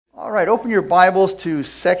All right, open your Bibles to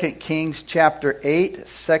 2 Kings chapter 8.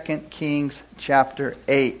 2 Kings chapter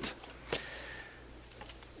 8.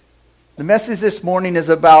 The message this morning is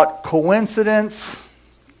about coincidence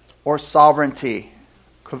or sovereignty.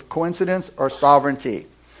 Coincidence or sovereignty.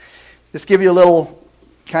 Just give you a little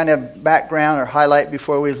kind of background or highlight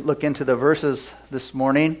before we look into the verses this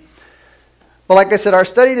morning. But like I said, our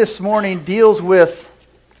study this morning deals with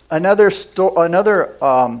another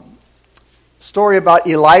story about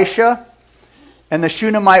Elisha and the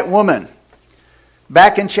Shunammite woman.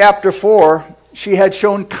 Back in chapter 4, she had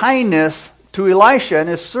shown kindness to Elisha and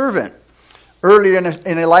his servant earlier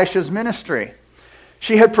in Elisha's ministry.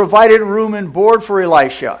 She had provided room and board for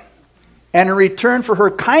Elisha. And in return for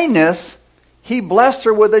her kindness, he blessed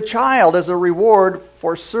her with a child as a reward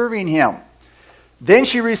for serving him. Then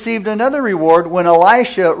she received another reward when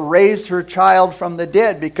Elisha raised her child from the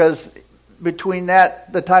dead, because between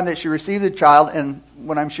the time that she received the child and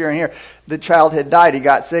what I'm sharing here, the child had died. He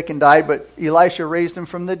got sick and died, but Elisha raised him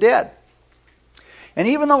from the dead. And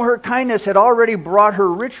even though her kindness had already brought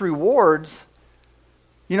her rich rewards,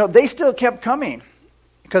 they still kept coming,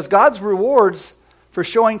 because God's rewards for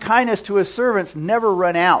showing kindness to his servants never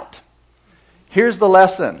run out. Here's the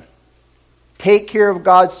lesson. Take care of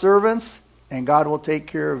God's servants, and God will take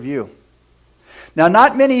care of you. Now,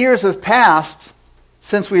 not many years have passed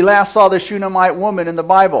since we last saw the Shunammite woman in the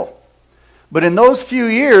Bible. But in those few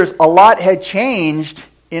years, a lot had changed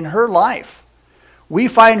in her life. We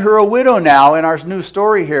find her a widow now in our new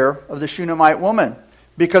story here of the Shunammite woman,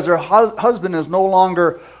 because her husband is no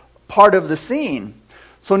longer part of the scene.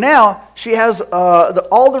 So now she has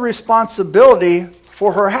all the responsibility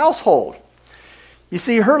for her household. You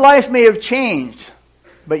see, her life may have changed,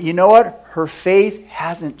 but you know what? Her faith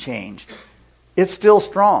hasn't changed. It's still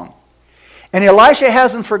strong. And Elisha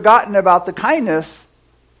hasn't forgotten about the kindness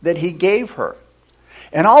that he gave her.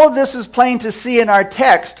 And all of this is plain to see in our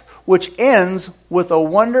text, which ends with a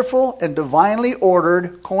wonderful and divinely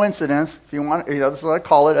ordered coincidence. If you want, this is what I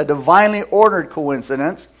call it, a divinely ordered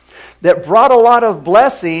coincidence that brought a lot of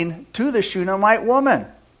blessing to the Shunammite woman.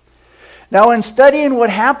 Now, in studying what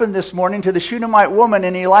happened this morning to the Shunammite woman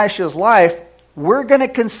in Elisha's life, we're going to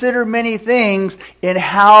consider many things in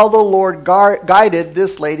how the Lord guided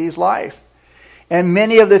this lady's life. And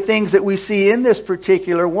many of the things that we see in this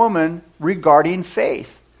particular woman regarding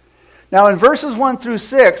faith. Now in verses 1 through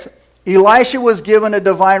 6, Elisha was given a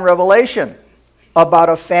divine revelation about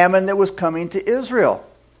a famine that was coming to Israel.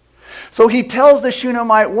 So he tells the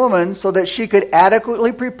Shunammite woman so that she could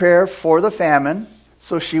adequately prepare for the famine,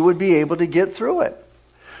 so she would be able to get through it.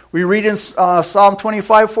 We read in Psalm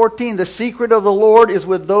 25:14, the secret of the Lord is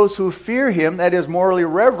with those who fear him, that is, morally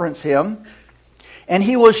reverence him, and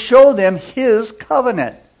he will show them his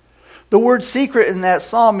covenant. The word secret in that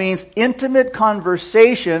psalm means intimate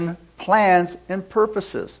conversation, plans, and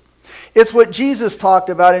purposes. It's what Jesus talked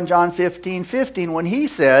about in John 15:15 when he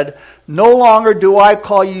said, "No longer do I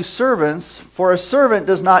call you servants, for a servant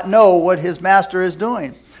does not know what his master is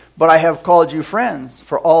doing. But I have called you friends,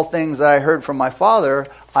 for all things that I heard from my Father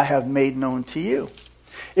I have made known to you."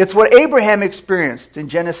 It's what Abraham experienced in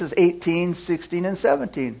Genesis 18:16 and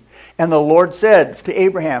 17. And the Lord said to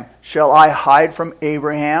Abraham, "Shall I hide from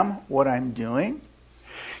Abraham what I'm doing?"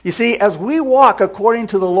 You see, as we walk according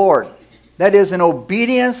to the Lord, that is in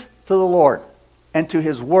obedience to the Lord and to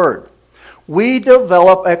his word, we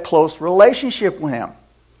develop a close relationship with him.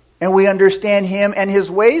 And we understand him and his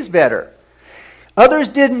ways better. Others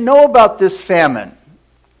didn't know about this famine,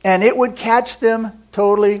 and it would catch them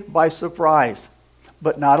totally by surprise.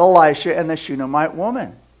 But not Elisha and the Shunammite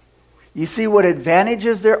woman. You see what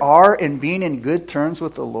advantages there are in being in good terms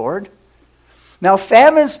with the Lord? Now,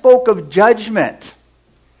 famine spoke of judgment.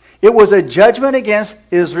 It was a judgment against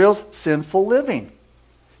Israel's sinful living.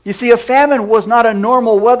 You see, a famine was not a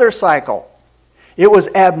normal weather cycle. It was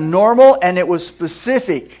abnormal, and it was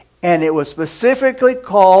specific, and it was specifically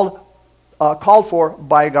called for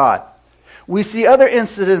by God. We see other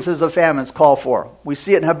incidences of famines called for. We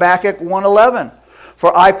see it in Habakkuk 1:11.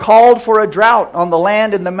 For I called for a drought on the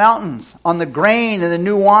land and the mountains, on the grain and the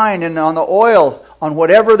new wine and on the oil, on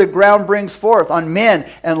whatever the ground brings forth, on men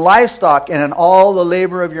and livestock and on all the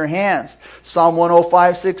labor of your hands. Psalm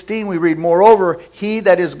 105:16 we read, moreover, he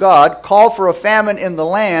that is God called for a famine in the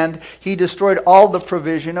land. He destroyed all the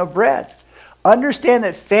provision of bread. Understand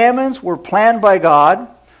that famines were planned by God,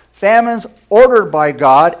 famines ordered by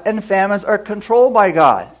God, and famines are controlled by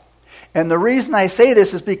God. And the reason I say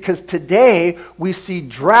this is because today we see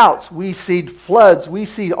droughts, we see floods, we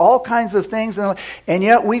see all kinds of things, and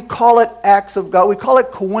yet we call it acts of God. We call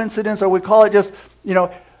it coincidence, or we call it just,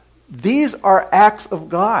 these are acts of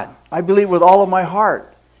God. I believe with all of my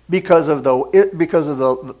heart. because of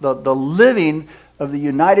the living of the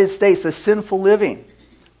United States, the sinful living.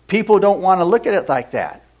 People don't want to look at it like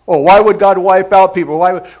that. Oh, why would God wipe out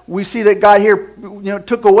people? We see that God here,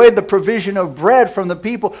 took away the provision of bread from the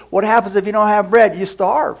people. What happens if you don't have bread? You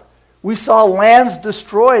starve. We saw lands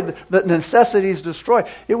destroyed, the necessities destroyed.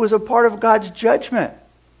 It was a part of God's judgment.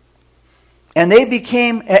 And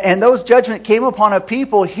those judgment came upon a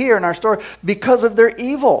people here in our story because of their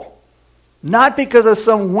evil. Not because of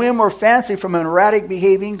some whim or fancy from an erratic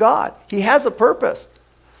behaving God. He has a purpose.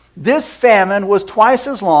 This famine was twice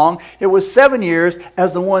as long, it was 7 years,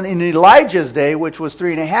 as the one in Elijah's day, which was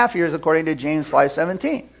 3.5 years, according to James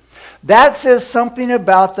 5:17. That says something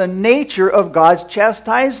about the nature of God's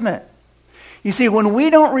chastisement. You see, when we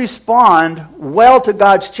don't respond well to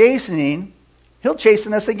God's chastening, He'll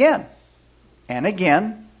chasten us again, and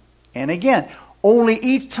again, and again. Only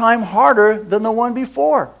each time harder than the one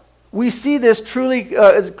before. We see this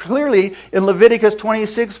clearly in Leviticus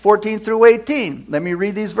 26:14 through 18. Let me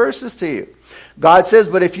read these verses to you. God says,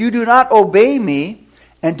 "But if you do not obey me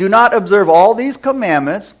and do not observe all these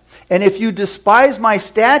commandments, and if you despise my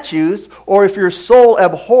statutes, or if your soul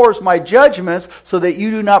abhors my judgments, so that you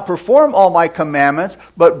do not perform all my commandments,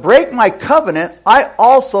 but break my covenant, I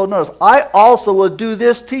also will do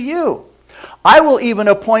this to you. I will even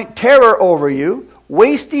appoint terror over you,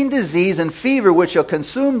 wasting disease and fever, which shall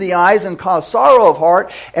consume the eyes and cause sorrow of heart,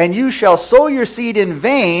 and you shall sow your seed in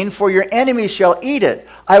vain, for your enemies shall eat it.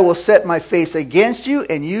 I will set my face against you,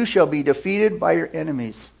 and you shall be defeated by your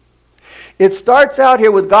enemies." It starts out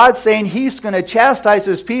here with God saying He's going to chastise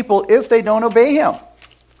His people if they don't obey Him.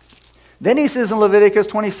 Then He says in Leviticus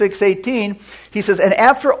 26:18, He says, "And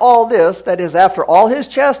after all this," that is, after all His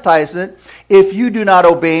chastisement, "if you do not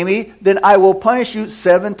obey me, then I will punish you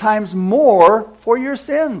 7 times more for your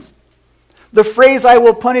sins." The phrase, "I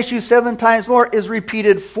will punish you 7 times more," is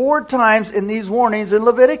repeated 4 times in these warnings in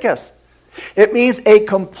Leviticus. It means a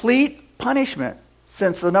complete punishment,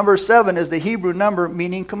 since the number 7 is the Hebrew number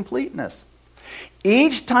meaning completeness.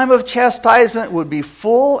 Each time of chastisement would be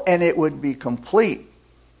full and it would be complete,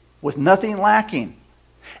 with nothing lacking.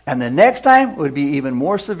 And the next time would be even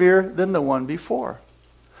more severe than the one before.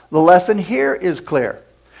 The lesson here is clear.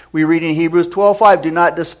 We read in Hebrews 12:5, "Do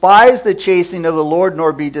not despise the chastening of the Lord,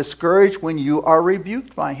 nor be discouraged when you are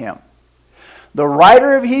rebuked by Him." The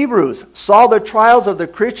writer of Hebrews saw the trials of the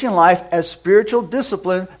Christian life as spiritual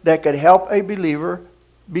discipline that could help a believer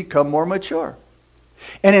become more mature.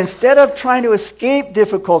 And instead of trying to escape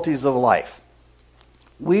difficulties of life,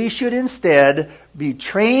 we should instead be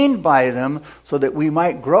trained by them so that we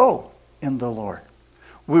might grow in the Lord.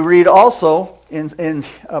 We read also in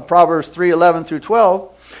Proverbs 3:11 through 12,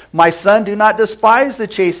 "My son, do not despise the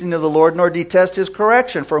chastening of the Lord, nor detest His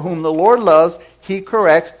correction. For whom the Lord loves, He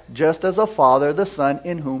corrects, just as a father the son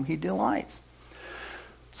in whom He delights."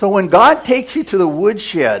 So when God takes you to the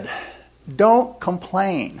woodshed, don't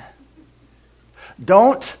complain.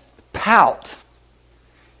 Don't pout.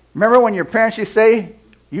 Remember when your parents used to say,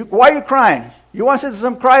 "Why are you crying? You want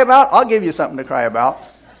something to cry about? I'll give you something to cry about."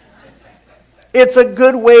 It's a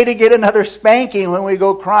good way to get another spanking when we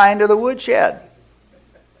go crying to the woodshed.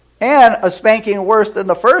 And a spanking worse than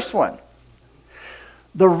the first one.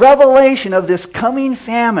 The revelation of this coming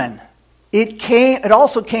famine, it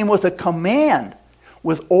also came with a command,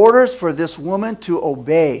 with orders for this woman to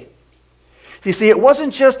obey. You see, it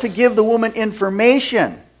wasn't just to give the woman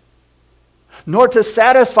information, nor to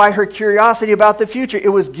satisfy her curiosity about the future. It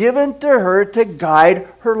was given to her to guide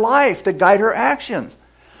her life, to guide her actions.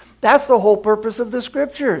 That's the whole purpose of the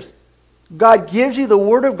Scriptures. God gives you the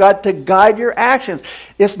Word of God to guide your actions.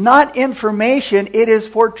 It's not information, it is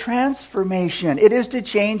for transformation. It is to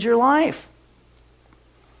change your life.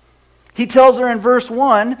 He tells her in verse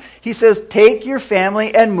 1, He says, "Take your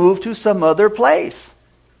family and move to some other place."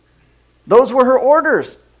 Those were her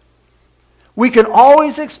orders. We can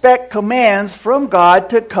always expect commands from God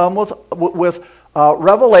to come with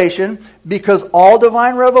revelation, because all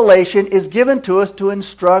divine revelation is given to us to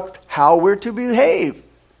instruct how we're to behave.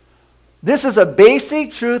 This is a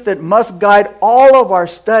basic truth that must guide all of our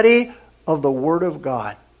study of the Word of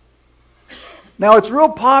God. Now, it's real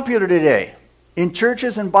popular today in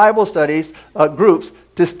churches and Bible studies groups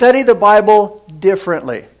to study the Bible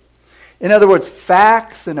differently. In other words,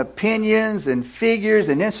 facts and opinions and figures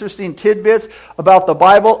and interesting tidbits about the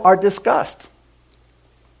Bible are discussed.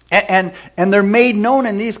 And they're made known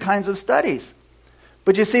in these kinds of studies.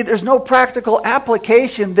 But you see, there's no practical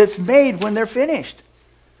application that's made when they're finished.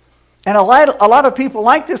 And a lot of people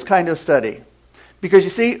like this kind of study. Because you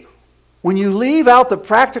see, when you leave out the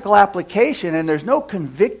practical application and there's no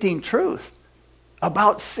convicting truth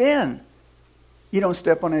about sin, you don't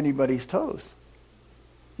step on anybody's toes.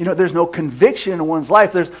 There's no conviction in one's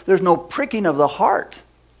life. There's no pricking of the heart.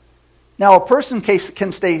 Now, a person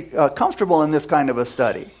can stay comfortable in this kind of a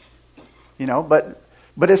study, but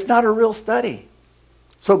it's not a real study.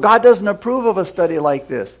 So God doesn't approve of a study like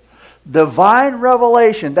this. Divine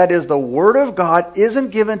revelation, that is the Word of God, isn't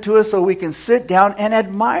given to us so we can sit down and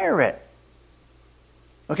admire it.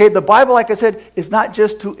 Okay, the Bible, like I said, is not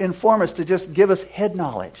just to inform us, to just give us head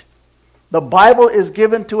knowledge. The Bible is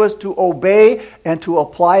given to us to obey and to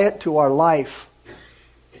apply it to our life.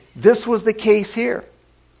 This was the case here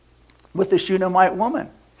with the Shunammite woman.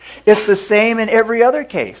 It's the same in every other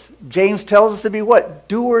case. James tells us to be what?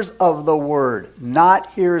 Doers of the word,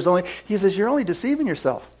 not hearers only. He says you're only deceiving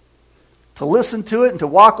yourself. To listen to it and to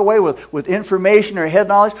walk away with information or head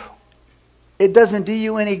knowledge, it doesn't do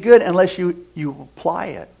you any good unless you apply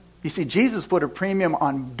it. You see, Jesus put a premium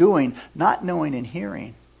on doing, not knowing and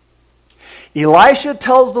hearing. Elisha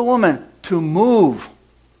tells the woman to move.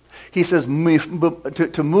 He says to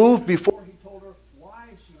move before he told her why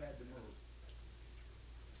she had to move.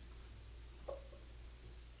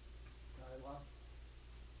 I lost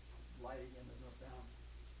light again. There's no sound.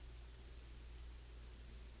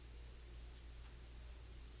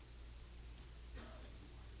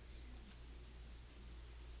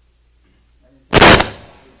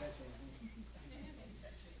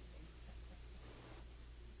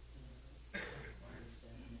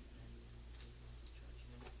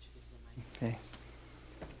 Okay.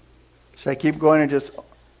 Should I keep going or just...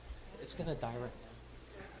 It's going to die right now.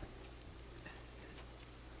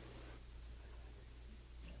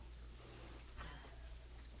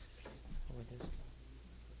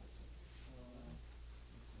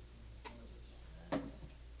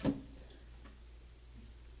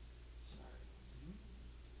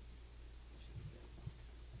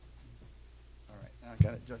 All right, now I've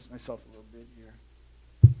got to adjust myself a little bit here.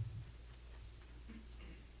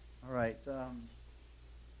 All right.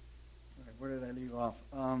 Where did I leave off?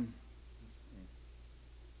 Let's see.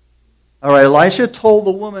 All right. Elisha told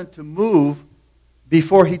the woman to move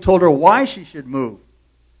before he told her why she should move.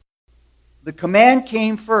 The command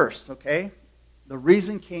came first, okay? The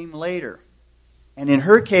reason came later. And in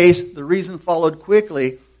her case, the reason followed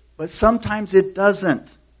quickly, but sometimes it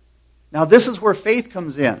doesn't. Now, this is where faith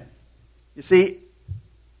comes in. You see,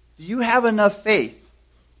 do you have enough faith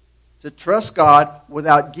to trust God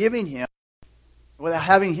without having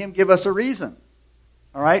Him give us a reason?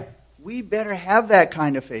 All right? We better have that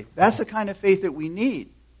kind of faith. That's the kind of faith that we need.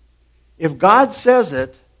 If God says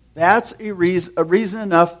it, that's a reason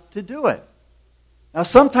enough to do it. Now,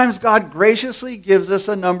 sometimes God graciously gives us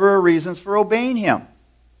a number of reasons for obeying Him.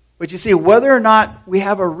 But you see, whether or not we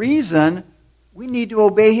have a reason, we need to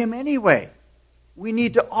obey Him anyway. We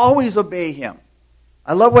need to always obey Him.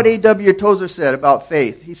 I love what A.W. Tozer said about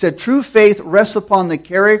faith. He said, true faith rests upon the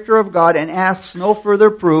character of God and asks no further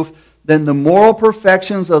proof than the moral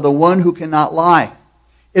perfections of the one who cannot lie.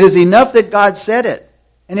 It is enough that God said it.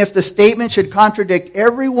 And if the statement should contradict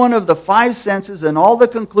every one of the five senses and all the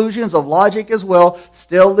conclusions of logic as well,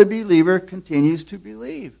 still the believer continues to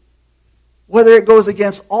believe. Whether it goes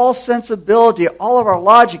against all sensibility, all of our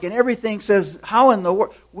logic, and everything says, how in the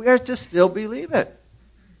world? We are to still believe it.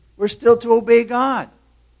 We're still to obey God.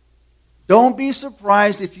 Don't be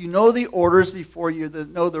surprised if you know the orders before you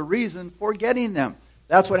know the reason for getting them.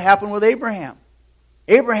 That's what happened with Abraham.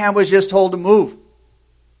 Abraham was just told to move.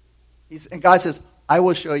 And God says, I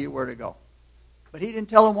will show you where to go. But He didn't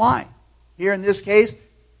tell him why. Here in this case,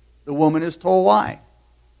 the woman is told why.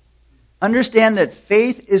 Understand that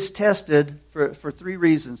faith is tested for three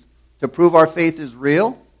reasons. To prove our faith is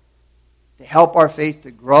real, to help our faith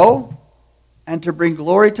to grow, and to bring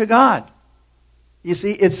glory to God. You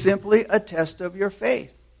see, it's simply a test of your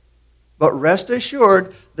faith. But rest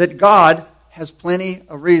assured that God has plenty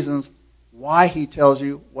of reasons why He tells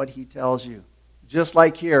you what He tells you. Just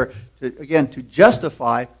like here, to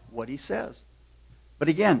justify what He says. But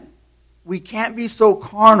again, we can't be so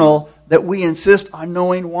carnal that we insist on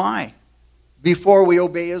knowing why before we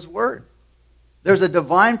obey His word. There's a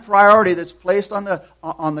divine priority that's placed on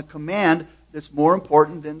the command that's more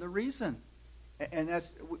important than the reason. And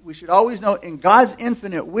we should always know, in God's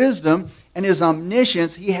infinite wisdom and His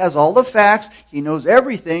omniscience, He has all the facts, He knows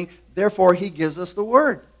everything, therefore He gives us the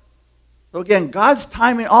word. So again, God's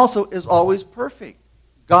timing also is always perfect.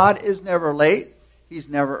 God is never late, He's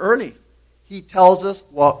never early. He tells us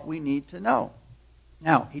what we need to know.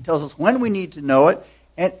 Now, He tells us when we need to know it,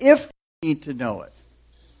 and if we need to know it.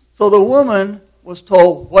 So the woman was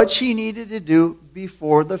told what she needed to do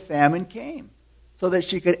before the famine came, so that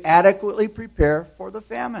she could adequately prepare for the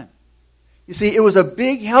famine. You see, it was a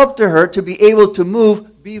big help to her to be able to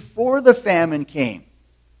move before the famine came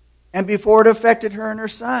and before it affected her and her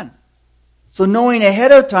son. So knowing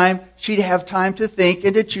ahead of time, she'd have time to think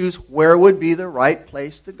and to choose where would be the right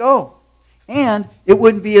place to go. And it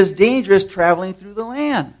wouldn't be as dangerous traveling through the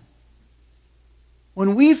land.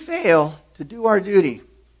 When we fail to do our duty,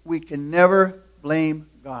 we can never blame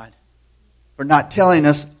God for not telling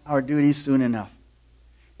us our duty soon enough.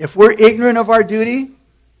 If we're ignorant of our duty,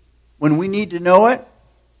 when we need to know it,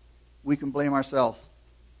 we can blame ourselves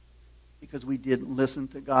because we didn't listen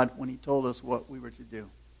to God when He told us what we were to do.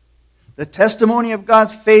 The testimony of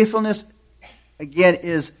God's faithfulness, again,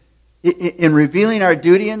 is in revealing our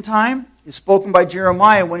duty in time, is spoken by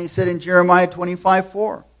Jeremiah when he said in Jeremiah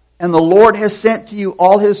 25:4, "And the Lord has sent to you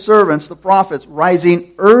all His servants, the prophets,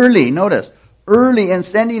 rising early," notice, early and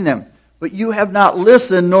sending them, "but you have not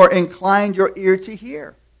listened nor inclined your ear to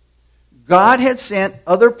hear." God had sent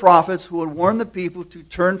other prophets who would warn the people to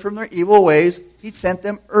turn from their evil ways. He'd sent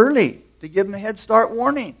them early to give them a head start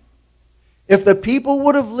warning. If the people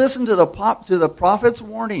would have listened to the prophets'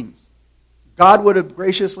 warnings, God would have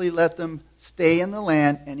graciously let them stay in the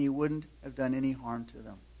land and He wouldn't have done any harm to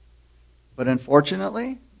them. But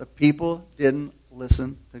unfortunately, the people didn't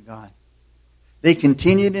listen to God. They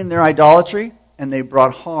continued in their idolatry and they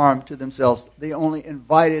brought harm to themselves. They only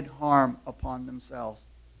invited harm upon themselves.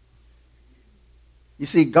 You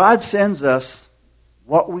see, God sends us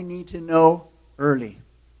what we need to know early,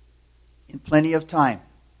 in plenty of time.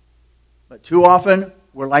 But too often,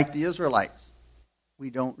 we're like the Israelites. We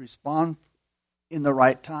don't respond in the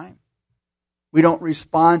right time. We don't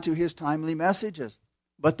respond to His timely messages.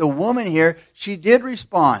 But the woman here, she did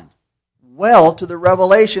respond well to the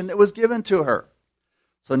revelation that was given to her.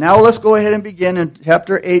 So now let's go ahead and begin in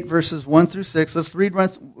chapter 8, verses 1 through 6. Let's read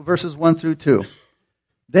verses 1 through 2.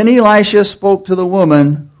 Then Elisha spoke to the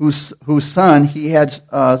woman whose son he had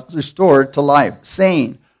restored to life,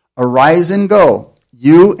 saying, "Arise and go,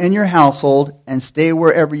 you and your household, and stay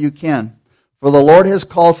wherever you can. For the Lord has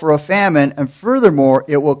called for a famine, and furthermore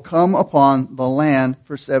it will come upon the land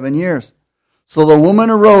for 7 years." So the woman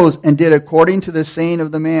arose and did according to the saying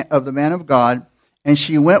of the man of God, and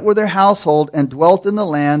she went with her household and dwelt in the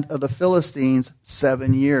land of the Philistines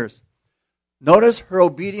 7 years. Notice her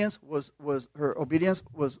obedience was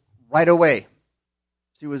right away.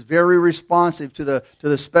 She was very responsive to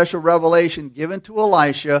the special revelation given to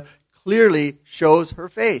Elisha. Clearly shows her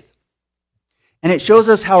faith, and it shows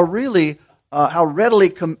us how readily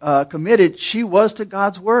committed she was to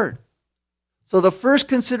God's word. So the first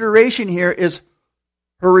consideration here is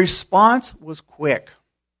her response was quick.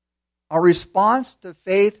 Our response to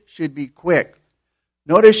faith should be quick.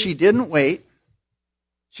 Notice she didn't wait.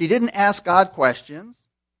 She didn't ask God questions.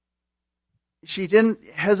 She didn't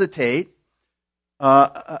hesitate.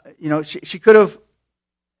 She could have.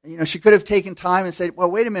 She could have taken time and said, "Well,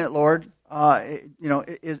 wait a minute, Lord.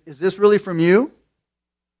 Is this really from you?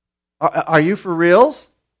 Are you for reals?"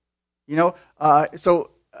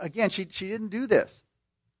 So again, she didn't do this.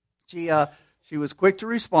 She was quick to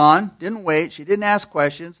respond. Didn't wait. She didn't ask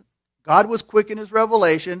questions. God was quick in His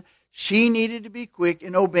revelation. She needed to be quick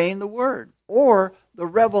in obeying the word, or the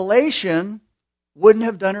revelation wouldn't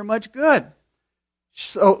have done her much good.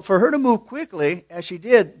 So for her to move quickly as she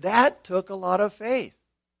did, that took a lot of faith.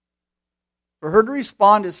 For her to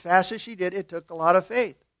respond as fast as she did, it took a lot of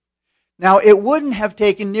faith. Now, it wouldn't have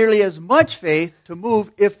taken nearly as much faith to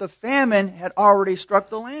move if the famine had already struck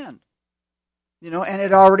the land, and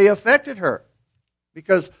it already affected her.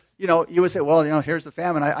 Because, you would say, well, here's the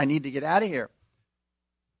famine, I need to get out of here.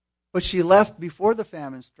 But she left before the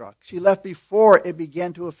famine struck. She left before it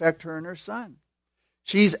began to affect her and her son.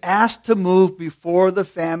 She's asked to move before the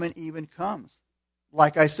famine even comes.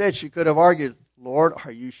 Like I said, she could have argued, "Lord,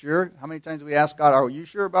 are you sure?" How many times do we ask God, "Are you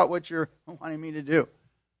sure about what you're wanting me to do?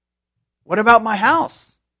 What about my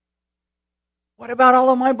house? What about all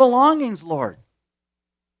of my belongings, Lord?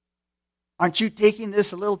 Aren't you taking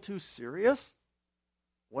this a little too serious?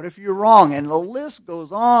 What if you're wrong?" And the list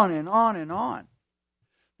goes on and on and on.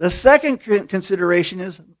 The second consideration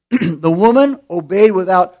is the woman obeyed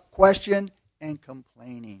without question and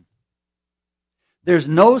complaining. There's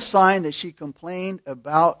no sign that she complained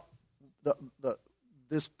about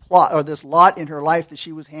this plot or this lot in her life that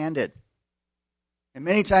she was handed. And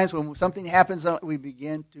many times when something happens, we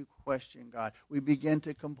begin to question God. We begin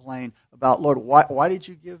to complain about, "Lord, why did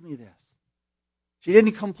you give me this?" She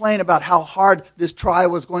didn't complain about how hard this trial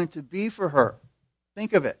was going to be for her.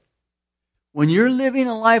 Think of it. When you're living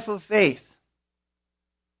a life of faith,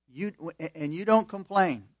 you don't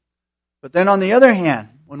complain. But then on the other hand,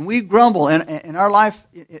 when we grumble in our life,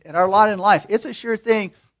 in our lot in life, it's a sure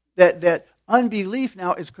thing that Unbelief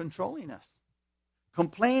now is controlling us.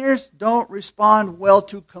 Complainers don't respond well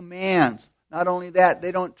to commands. Not only that,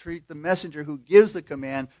 they don't treat the messenger who gives the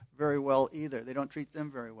command very well either. They don't treat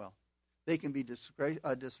them very well. They can be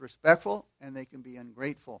disrespectful, and they can be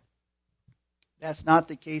ungrateful. That's not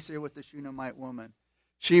the case here with the Shunammite woman.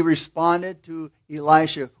 She responded to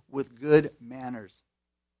Elisha with good manners,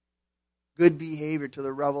 good behavior to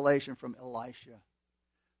the revelation from Elisha.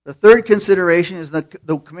 The third consideration is that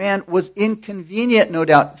the command was inconvenient, no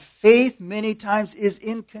doubt. Faith many times is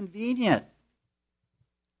inconvenient.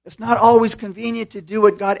 It's not always convenient to do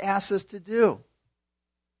what God asks us to do.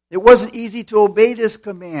 It wasn't easy to obey this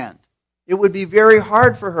command. It would be very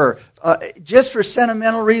hard for her, just for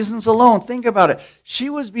sentimental reasons alone. Think about it. She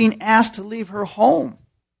was being asked to leave her home.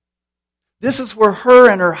 This is where her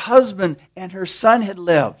and her husband and her son had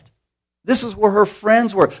lived. This is where her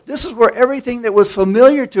friends were. This is where everything that was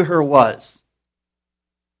familiar to her was.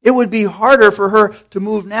 It would be harder for her to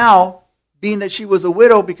move now, being that she was a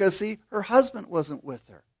widow, because, see, her husband wasn't with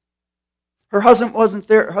her. Her husband wasn't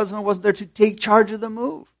there to take charge of the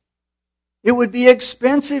move. It would be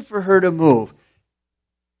expensive for her to move.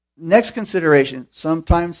 Next consideration,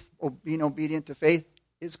 sometimes being obedient to faith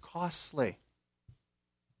is costly.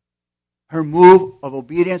 Her move of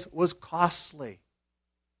obedience was costly.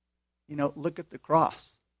 Look at the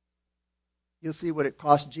cross. You'll see what it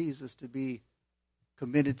cost Jesus to be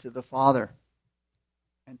committed to the Father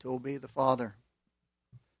and to obey the Father.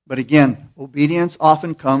 But again, obedience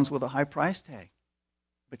often comes with a high price tag.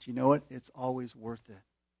 But you know what? It's always worth it.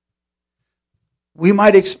 We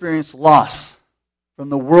might experience loss from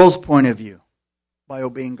the world's point of view by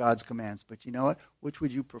obeying God's commands. But you know what? Which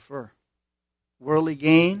would you prefer? Worldly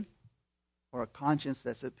gain or a conscience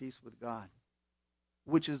that's at peace with God?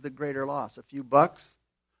 Which is the greater loss? A few bucks,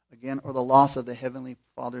 again, or the loss of the Heavenly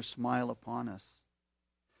Father's smile upon us?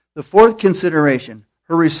 The fourth consideration,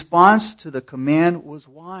 her response to the command was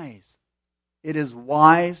wise. It is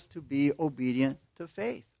wise to be obedient to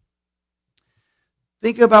faith.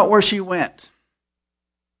 Think about where she went.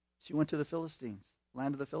 She went to the Philistines,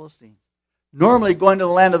 land of the Philistines. Normally, going to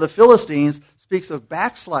the land of the Philistines speaks of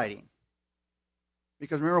backsliding.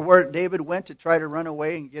 Because remember where David went to try to run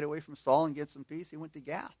away and get away from Saul and get some peace? He went to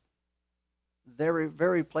Gath. The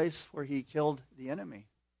very place where he killed the enemy,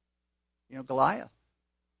 Goliath.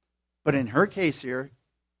 But in her case here,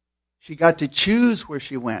 she got to choose where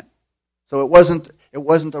she went. So it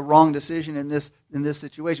wasn't a wrong decision in this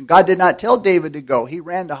situation. God did not tell David to go. He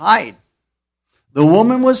ran to hide. The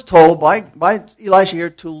woman was told by Elisha here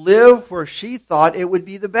to live where she thought it would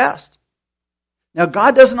be the best. Now,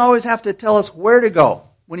 God doesn't always have to tell us where to go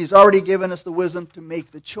when He's already given us the wisdom to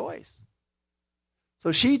make the choice.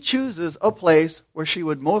 So she chooses a place where she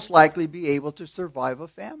would most likely be able to survive a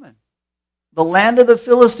famine. The land of the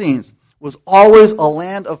Philistines was always a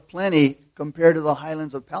land of plenty compared to the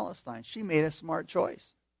highlands of Palestine. She made a smart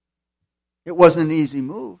choice. It wasn't an easy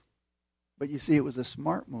move, but you see, it was a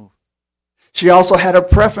smart move. She also had a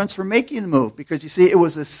preference for making the move because, you see, it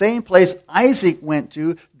was the same place Isaac went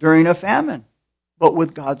to during a famine, but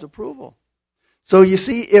with God's approval. So you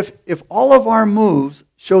see, if all of our moves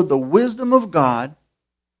showed the wisdom of God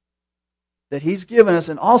that He's given us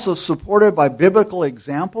and also supported by biblical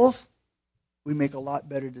examples, we make a lot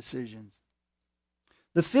better decisions.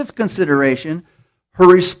 The fifth consideration, her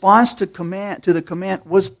response to the command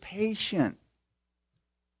was patient.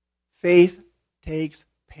 Faith takes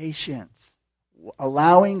patience,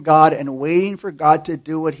 allowing God and waiting for God to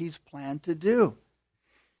do what He's planned to do.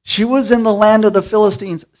 She was in the land of the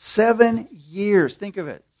Philistines 7 years. Think of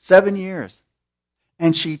it, 7 years.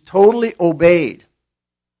 And she totally obeyed.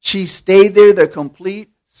 She stayed there the complete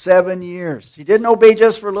 7 years. She didn't obey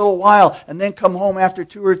just for a little while and then come home after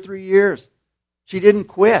 2 or 3 years. She didn't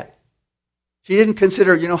quit. She didn't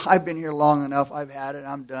consider, I've been here long enough, I've had it,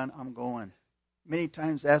 I'm done, I'm going. Many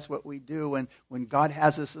times that's what we do when God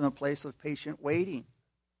has us in a place of patient waiting.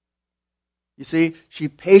 You see, she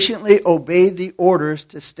patiently obeyed the orders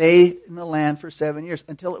to stay in the land for 7 years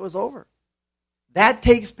until it was over. That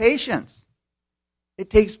takes patience. It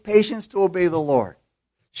takes patience to obey the Lord.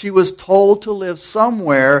 She was told to live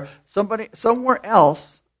somewhere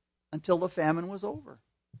else until the famine was over.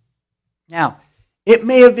 Now, it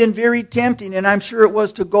may have been very tempting, and I'm sure it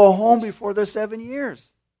was, to go home before the 7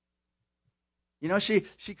 years.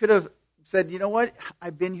 She could have said, what,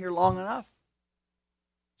 I've been here long enough.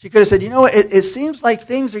 She could have said, it seems like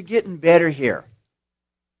things are getting better here.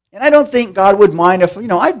 And I don't think God would mind if,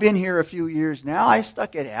 I've been here a few years now. I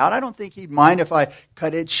stuck it out. I don't think He'd mind if I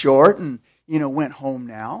cut it short and, went home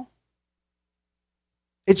now.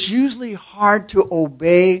 It's usually hard to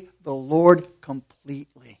obey the Lord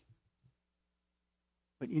completely.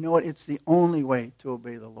 But you know what? It's the only way to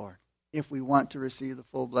obey the Lord if we want to receive the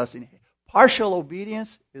full blessing. Partial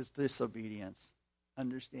obedience is disobedience.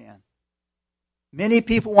 Understand. Many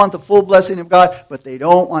people want the full blessing of God, but they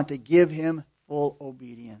don't want to give Him full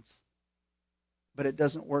obedience. But it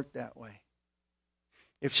doesn't work that way.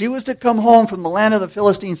 If she was to come home from the land of the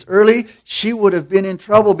Philistines early, she would have been in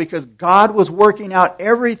trouble because God was working out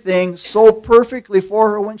everything so perfectly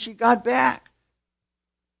for her when she got back.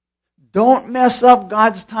 Don't mess up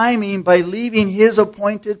God's timing by leaving His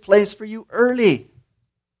appointed place for you early.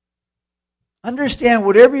 Understand,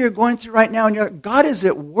 whatever you're going through right now, God is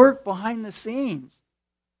at work behind the scenes.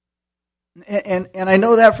 And I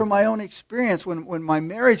know that from my own experience when my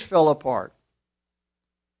marriage fell apart.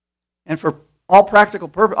 And for all practical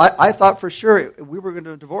purpose, I thought for sure we were going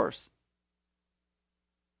to divorce.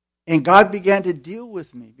 And God began to deal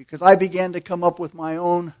with me because I began to come up with my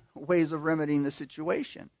own ways of remedying the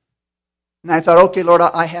situation. And I thought, okay, Lord,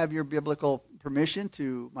 I have your biblical permission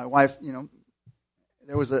to my wife.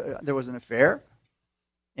 There was an affair,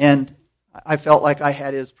 and I felt like I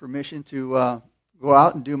had His permission to go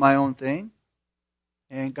out and do my own thing.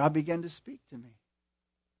 And God began to speak to me,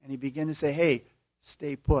 and He began to say, "Hey,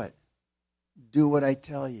 stay put. Do what I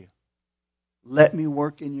tell you. Let me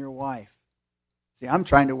work in your wife." See, I'm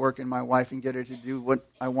trying to work in my wife and get her to do what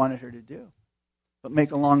I wanted her to do. But make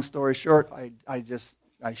a long story short,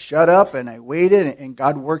 I shut up and I waited, and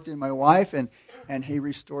God worked in my wife, and He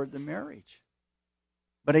restored the marriage.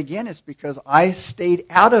 But again, it's because I stayed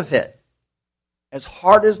out of it. As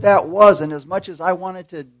hard as that was, and as much as I wanted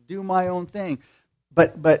to do my own thing.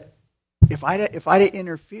 But if I'd have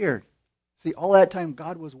interfered, see, all that time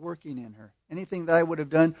God was working in her. Anything that I would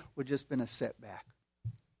have done would just been a setback.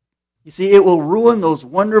 You see, it will ruin those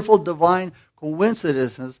wonderful divine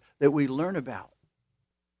coincidences that we learn about,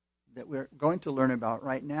 that we're going to learn about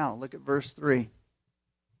right now. Look at verse 3.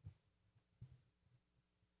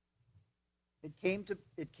 It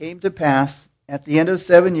came to pass at the end of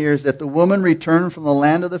 7 years that the woman returned from the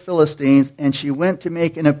land of the Philistines, and she went to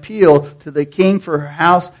make an appeal to the king for her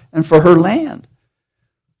house and for her land.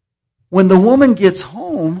 When the woman gets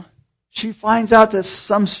home, she finds out that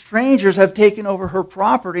some strangers have taken over her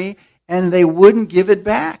property and they wouldn't give it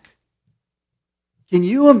back. Can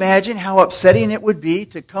you imagine how upsetting it would be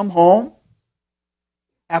to come home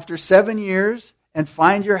after 7 years and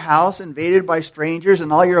find your house invaded by strangers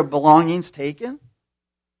and all your belongings taken?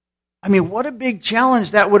 I mean, what a big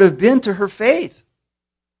challenge that would have been to her faith.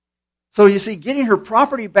 So you see, getting her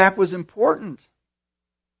property back was important.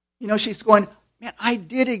 She's going, man, I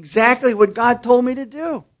did exactly what God told me to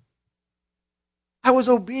do. I was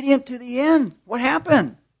obedient to the end. What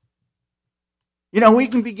happened? We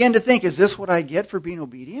can begin to think, is this what I get for being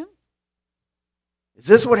obedient? Is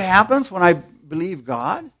this what happens when I believe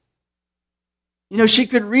God? She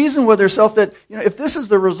could reason with herself that, if this is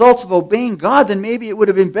the results of obeying God, then maybe it would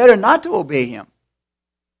have been better not to obey Him.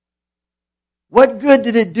 What good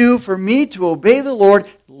did it do for me to obey the Lord,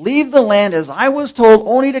 leave the land as I was told,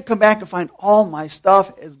 only to come back and find all my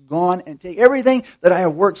stuff is gone and take everything that I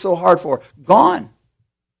have worked so hard for? Gone.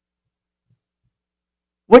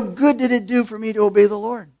 What good did it do for me to obey the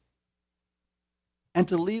Lord? And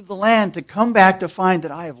to leave the land, to come back to find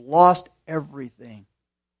that I have lost everything.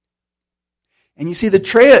 And you see, the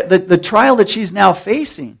trial that she's now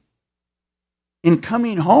facing in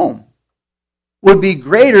coming home would be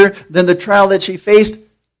greater than the trial that she faced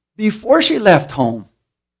before she left home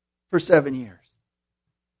for 7 years.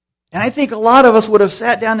 And I think a lot of us would have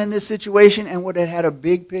sat down in this situation and would have had a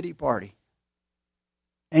big pity party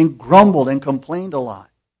and grumbled and complained a lot.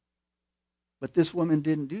 But this woman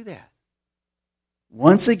didn't do that.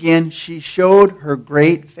 Once again, she showed her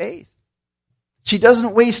great faith. She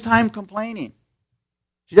doesn't waste time complaining.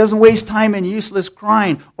 She doesn't waste time in useless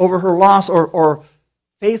crying over her loss or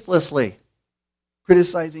faithlessly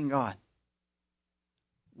criticizing God.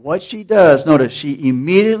 What she does, notice, she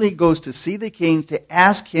immediately goes to see the king to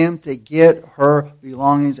ask him to get her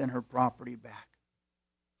belongings and her property back.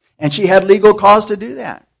 And she had legal cause to do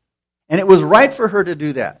that. And it was right for her to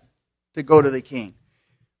do that, to go to the king.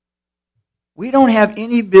 We don't have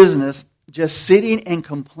any business just sitting and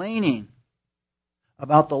complaining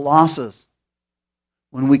about the losses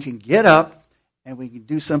when we can get up and we can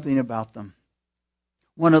do something about them.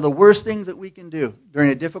 One of the worst things that we can do during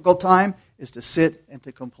a difficult time is to sit and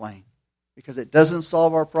to complain, because it doesn't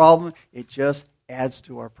solve our problem, it just adds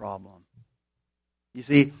to our problem. You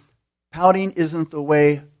see, pouting isn't the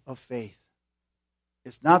way of faith.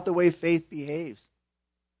 It's not the way faith behaves,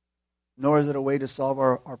 nor is it a way to solve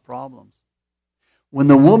our problems. When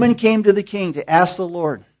the woman came to the king to ask the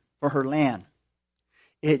Lord for her land,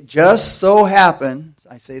 It just so happened,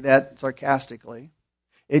 I say that sarcastically,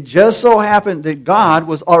 it just so happened that God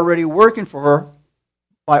was already working for her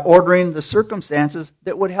by ordering the circumstances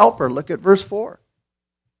that would help her. Look at verse 4.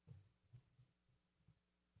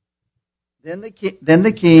 Then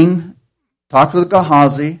the king talked with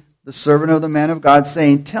Gehazi, the servant of the man of God,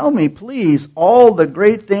 saying, "Tell me, please, all the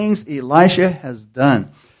great things Elisha has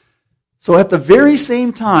done." So at the very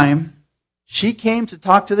same time she came to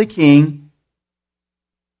talk to the king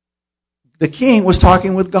was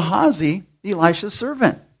talking with Gehazi, Elisha's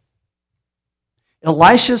servant.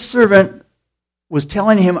 Elisha's servant was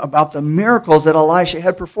telling him about the miracles that Elisha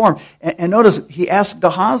had performed. And notice, he asked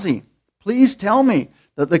Gehazi, "Please tell me."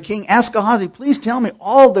 The king asked Gehazi, "Please tell me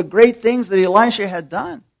all the great things that Elisha had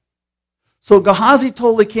done." So Gehazi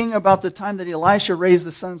told the king about the time that Elisha raised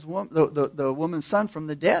the woman's son from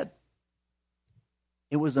the dead.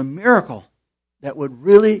 It was a miracle that would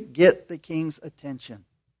really get the king's attention.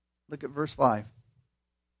 Look at verse 5.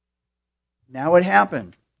 Now it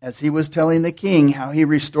happened, as he was telling the king how he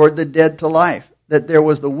restored the dead to life, that there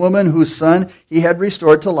was the woman whose son he had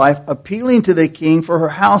restored to life, appealing to the king for her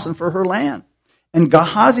house and for her land. And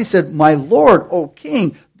Gehazi said, "My lord, O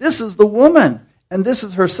king, this is the woman, and this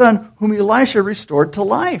is her son whom Elisha restored to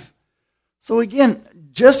life." So again,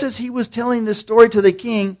 just as he was telling this story to the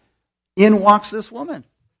king, in walks this woman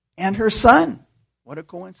and her son. What a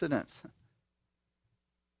coincidence.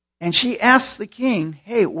 And she asks the king,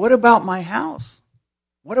 "Hey, what about my house?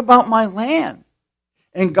 What about my land?"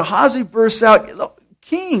 And Gehazi bursts out,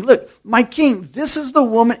 "King, look, my king, this is the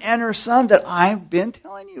woman and her son that I've been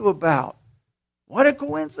telling you about." What a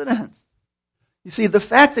coincidence. You see, the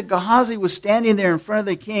fact that Gehazi was standing there in front of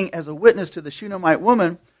the king as a witness to the Shunammite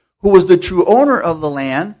woman, who was the true owner of the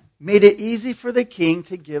land, made it easy for the king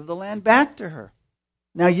to give the land back to her.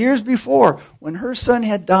 Now, years before, when her son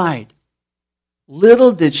had died,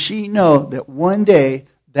 little did she know that one day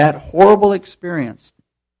that horrible experience,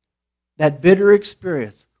 that bitter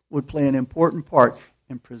experience, would play an important part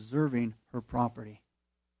in preserving her property.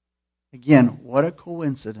 Again, what a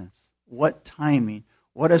coincidence. What timing.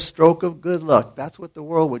 What a stroke of good luck. That's what the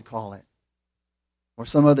world would call it. Or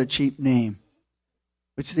some other cheap name.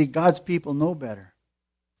 But you see, God's people know better.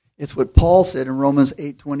 It's what Paul said in Romans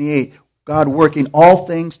 8:28. God working all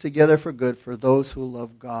things together for good for those who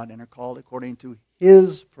love God and are called according to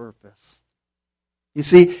His purpose. You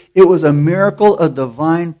see, it was a miracle of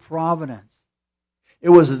divine providence. It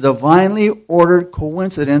was a divinely ordered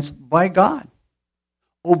coincidence by God.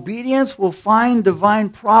 Obedience will find divine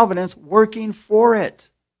providence working for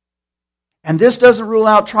it. And this doesn't rule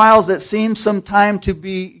out trials that seem sometime to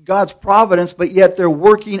be God's providence, but yet they're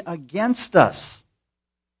working against us.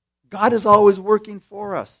 God is always working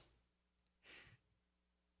for us.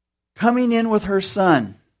 Coming in with her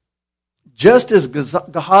son, just as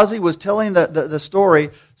Gehazi was telling the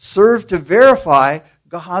story, served to verify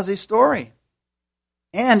Gehazi's story.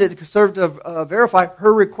 And it served to verify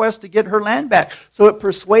her request to get her land back. So it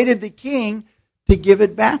persuaded the king to give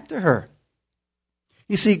it back to her.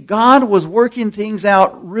 You see, God was working things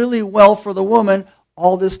out really well for the woman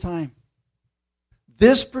all this time.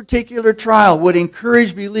 This particular trial would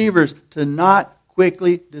encourage believers to not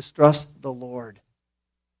quickly distrust the Lord.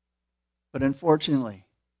 But unfortunately,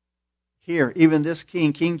 here, even this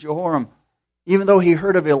king, King Jehoram, even though he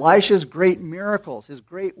heard of Elisha's great miracles, his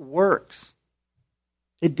great works,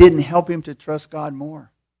 it didn't help him to trust God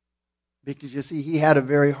more. Because you see, he had a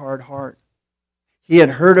very hard heart. He had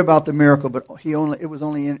heard about the miracle, but it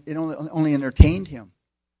only entertained him.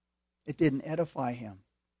 It didn't edify him.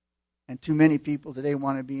 And too many people today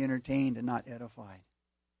want to be entertained and not edified.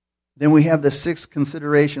 Then we have the sixth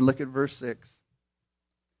consideration. Look at verse 6.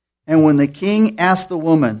 And when the king asked the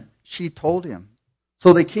woman, she told him.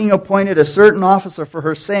 So the king appointed a certain officer for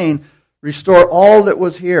her, saying, "Restore all that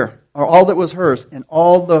was here, or all that was hers, and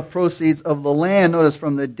all the proceeds of the land." Notice,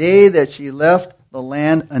 from the day that she left the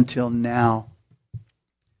land until now.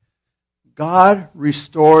 God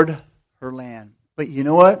restored her land. But you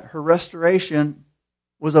know what? Her restoration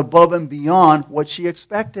was above and beyond what she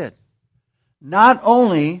expected. Not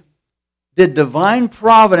only did divine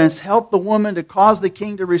providence help the woman to cause the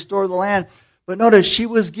king to restore the land, but notice, she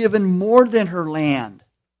was given more than her land.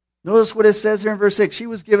 Notice what it says here in verse 6. She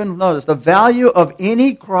was given, notice, the value of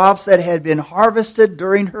any crops that had been harvested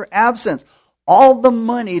during her absence. All the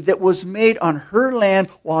money that was made on her land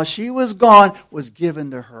while she was gone was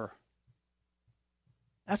given to her.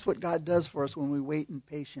 That's what God does for us when we wait in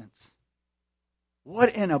patience.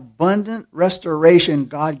 What an abundant restoration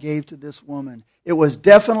God gave to this woman. It was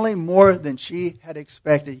definitely more than she had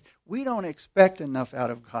expected. We don't expect enough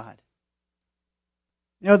out of God.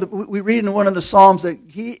 You know, we read in one of the Psalms that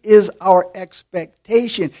He is our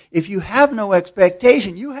expectation. If you have no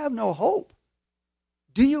expectation, you have no hope.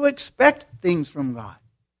 Do you expect things from God?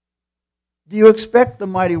 Do you expect the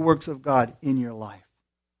mighty works of God in your life?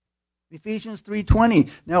 Ephesians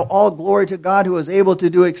 3:20, now all glory to God who is able to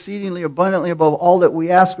do exceedingly abundantly above all that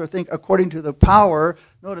we ask or think according to the power,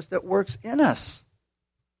 notice, that works in us.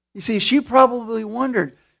 You see, she probably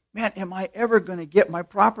wondered, man, am I ever going to get my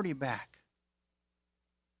property back?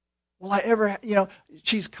 Will I ever,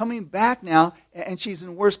 she's coming back now and she's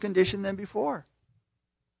in worse condition than before.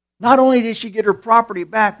 Not only did she get her property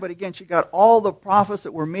back, but again, she got all the profits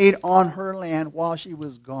that were made on her land while she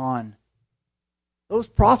was gone. Those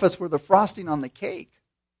profits were the frosting on the cake.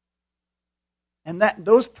 And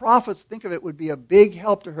those profits, think of it, would be a big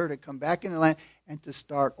help to her to come back in the land and to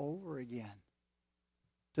start over again.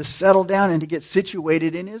 To settle down and to get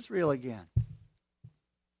situated in Israel again.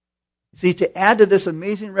 See, to add to this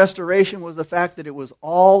amazing restoration was the fact that it was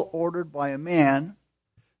all ordered by a man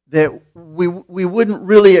that we wouldn't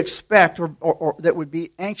really expect or that would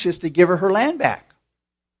be anxious to give her land back,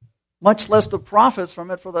 much less the profits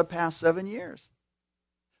from it for the past 7 years.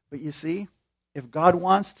 But you see, if God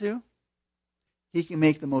wants to, He can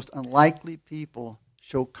make the most unlikely people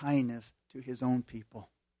show kindness to His own people.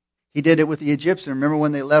 He did it with the Egyptians. Remember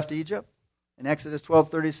when they left Egypt? In Exodus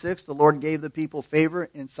 12:36, the Lord gave the people favor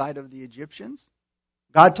in sight of the Egyptians.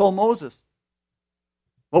 God told Moses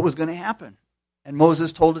what was going to happen. And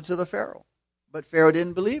Moses told it to the Pharaoh. But Pharaoh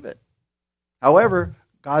didn't believe it. However,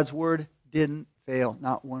 God's word didn't fail,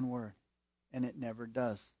 not one word. And it never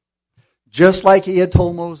does. Just like He had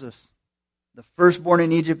told Moses, the firstborn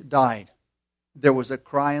in Egypt died. There was a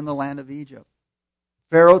cry in the land of Egypt.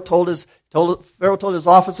 Pharaoh told his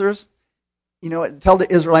officers, tell the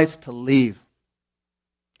Israelites to leave.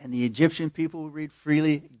 And the Egyptian people, we read,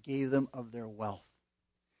 freely gave them of their wealth.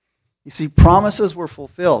 You see, promises were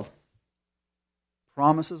fulfilled.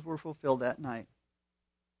 Promises were fulfilled that night.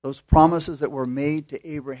 Those promises that were made to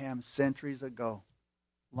Abraham centuries ago,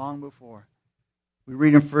 long before. We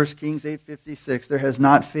read in 1 Kings 8:56, there has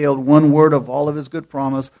not failed one word of all of His good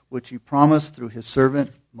promise, which He promised through His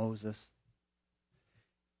servant Moses.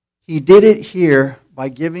 He did it here by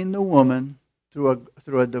giving the woman, through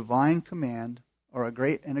a divine command, or a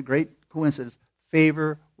great coincidence,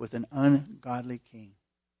 favor with an ungodly king.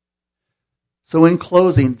 So in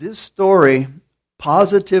closing, this story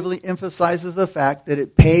positively emphasizes the fact that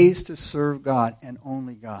it pays to serve God and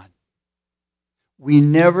only God. We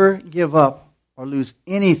never give up or lose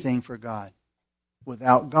anything for God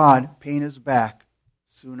without God paying us back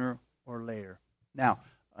sooner or later. Now,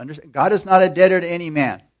 understand, God is not a debtor to any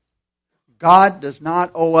man. God does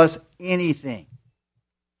not owe us anything.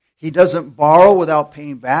 He doesn't borrow without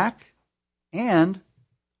paying back and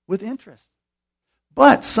with interest.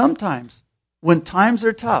 But sometimes, when times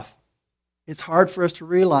are tough, it's hard for us to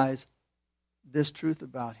realize this truth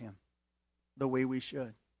about Him the way we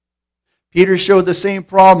should. Peter showed the same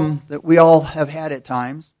problem that we all have had at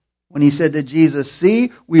times when he said to Jesus,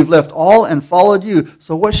 "See, we've left all and followed you,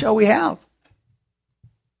 so what shall we have?"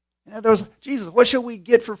 In other words, Jesus, what shall we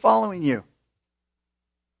get for following you?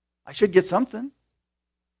 I should get something.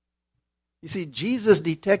 You see, Jesus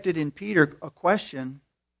detected in Peter a question,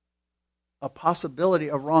 a possibility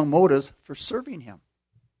of wrong motives for serving Him.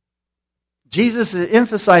 Jesus is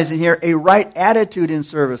emphasizing here a right attitude in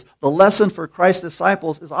service. The lesson for Christ's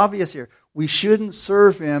disciples is obvious here. We shouldn't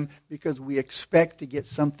serve Him because we expect to get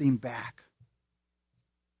something back.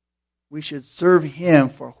 We should serve Him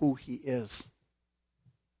for who He is,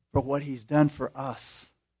 for what He's done for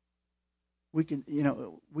us. We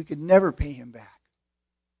could never pay Him back.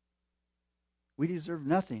 We deserve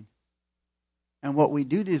nothing. And what we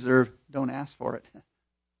do deserve, don't ask for it,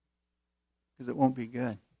 because it won't be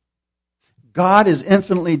good. God is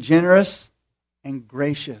infinitely generous and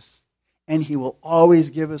gracious, and He will always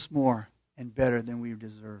give us more and better than we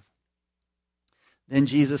deserve. Then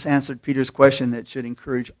Jesus answered Peter's question that should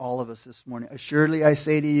encourage all of us this morning. Assuredly, I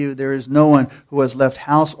say to you, there is no one who has left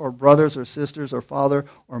house or brothers or sisters or father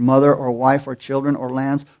or mother or wife or children or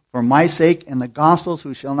lands for my sake and the gospel's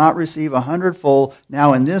who shall not receive 100-fold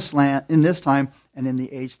now in this land, in this time, and in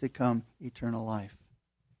the age to come, eternal life.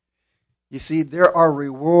 You see, there are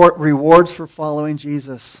rewards for following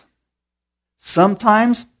Jesus.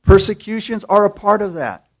 Sometimes persecutions are a part of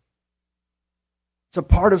that. It's a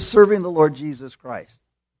part of serving the Lord Jesus Christ.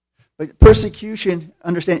 But persecution,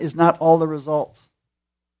 understand, is not all the results.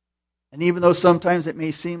 And even though sometimes it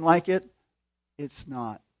may seem like it, it's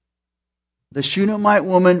not. The Shunammite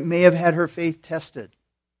woman may have had her faith tested,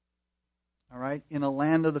 all right, in a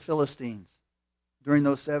land of the Philistines during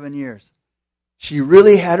those 7 years. She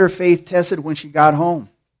really had her faith tested when she got home.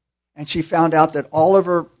 And she found out that all of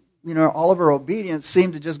her obedience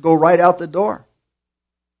seemed to just go right out the door.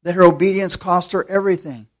 That her obedience cost her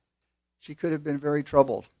everything. She could have been very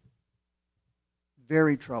troubled.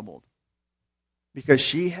 Very troubled. Because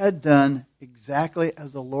she had done exactly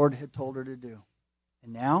as the Lord had told her to do.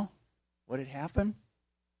 And now, what had happened?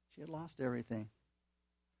 She had lost everything.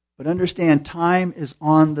 But understand, time is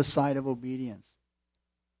on the side of obedience.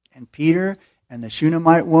 And Peter and the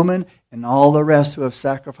Shunammite woman and all the rest who have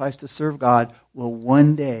sacrificed to serve God will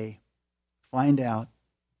one day find out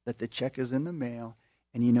that the check is in the mail.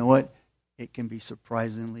 And you know what? It can be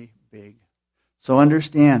surprisingly big. So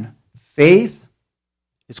understand, faith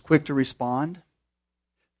is quick to respond.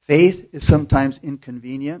 Faith is sometimes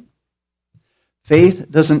inconvenient. Faith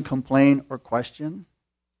doesn't complain or question.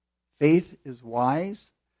 Faith is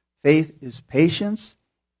wise. Faith is patience.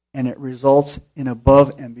 And it results in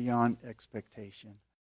above and beyond expectation.